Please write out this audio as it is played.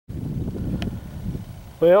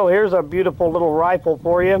Well, here's a beautiful little rifle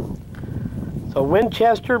for you. It's a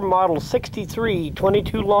Winchester Model 63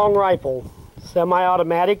 22 long rifle,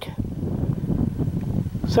 semi-automatic.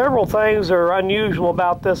 Several things are unusual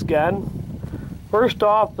about this gun. First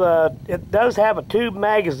off, it does have a tube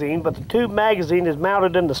magazine, but the tube magazine is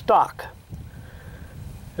mounted in the stock.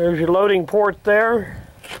 There's your loading port there.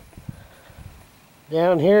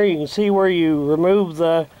 Down here you can see where you remove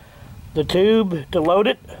the tube to load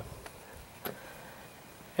it.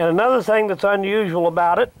 And another thing that's unusual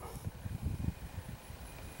about it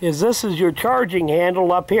is this is your charging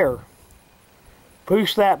handle up here.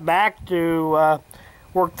 Push that back to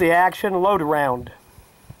work the action load around.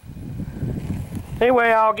 Anyway,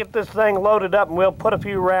 I'll get this thing loaded up and we'll put a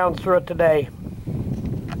few rounds through it today.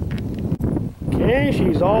 Okay,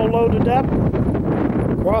 she's all loaded up.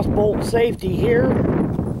 Cross bolt safety here.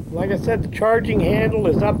 Like I said, the charging handle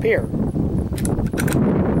is up here.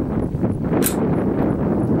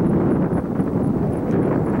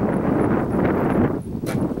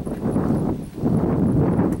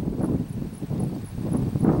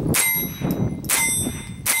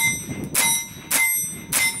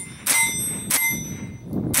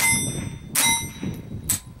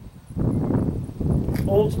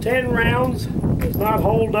 Holds 10 rounds, does not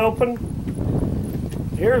hold open.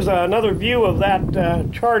 Here's another view of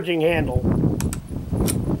that charging handle.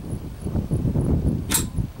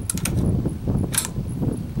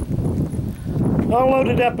 I'll load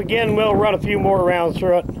it up again, we'll run a few more rounds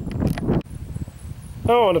through it.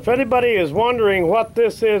 Oh, and if anybody is wondering what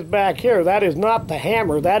this is back here, that is not the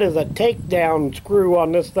hammer, that is a takedown screw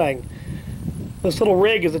on this thing. This little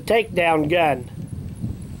rig is a takedown gun.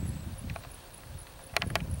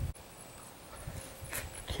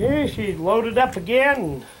 Okay, she's loaded up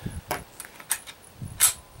again.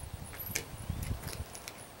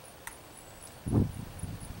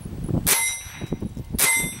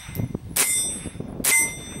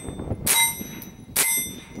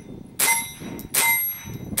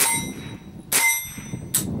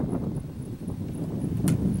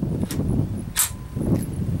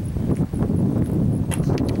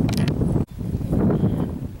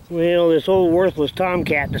 Well, this old worthless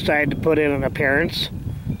tomcat decided to put in an appearance.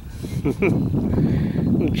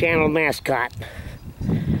 Channel Mascot.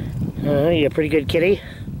 You a pretty good kitty.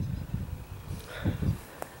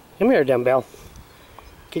 Come here, dumbbell.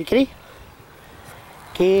 Kitty, kitty.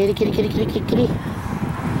 Kitty, kitty, kitty, kitty, kitty, kitty.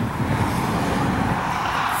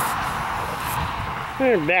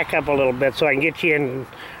 I'm gonna back up a little bit so I can get you in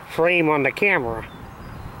frame on the camera.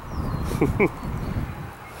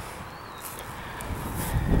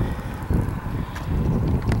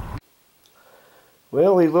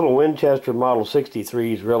 Well, these little Winchester Model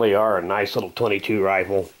 63s really are a nice little 22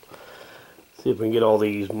 rifle. See if we can get all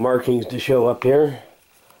these markings to show up here.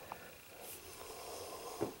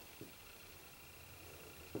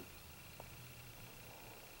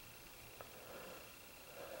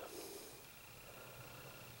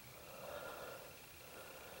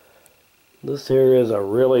 This here is a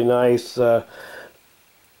really nice, well,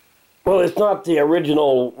 it's not the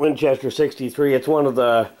original Winchester 63, it's one of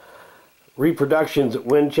the reproductions that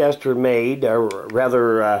Winchester made, or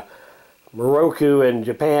rather Morocco and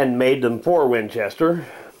Japan made them for Winchester.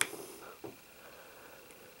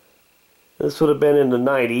 This would have been in the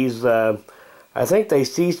 90s. I think they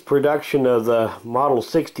ceased production of the Model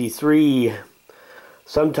 63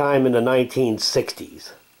 sometime in the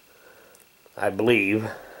 1960s, I believe.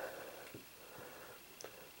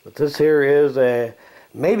 But this here is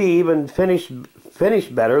maybe even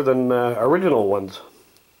finished better than original ones.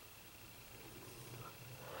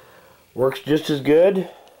 Works just as good. It's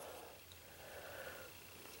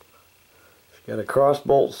got a cross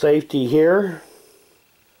bolt safety here.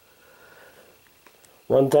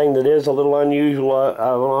 One thing that is a little unusual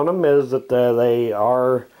on them is that they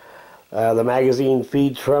are the magazine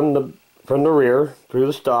feeds from the rear through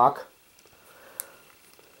the stock.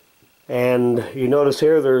 And you notice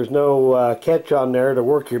here there's no catch on there to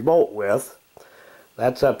work your bolt with.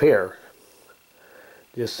 That's up here.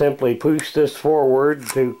 Just simply push this forward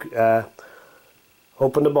to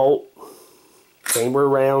open the bolt, chamber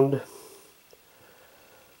around.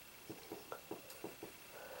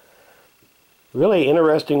 Really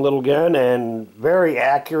interesting little gun and very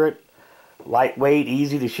accurate, lightweight,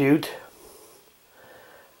 easy to shoot.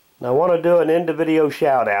 Now I want to do an end of video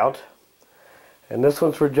shout out, and this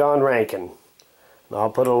one's for John Rankin. And I'll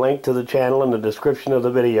put a link to the channel in the description of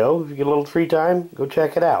the video. If you get a little free time, go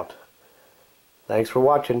check it out. Thanks for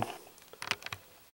watching.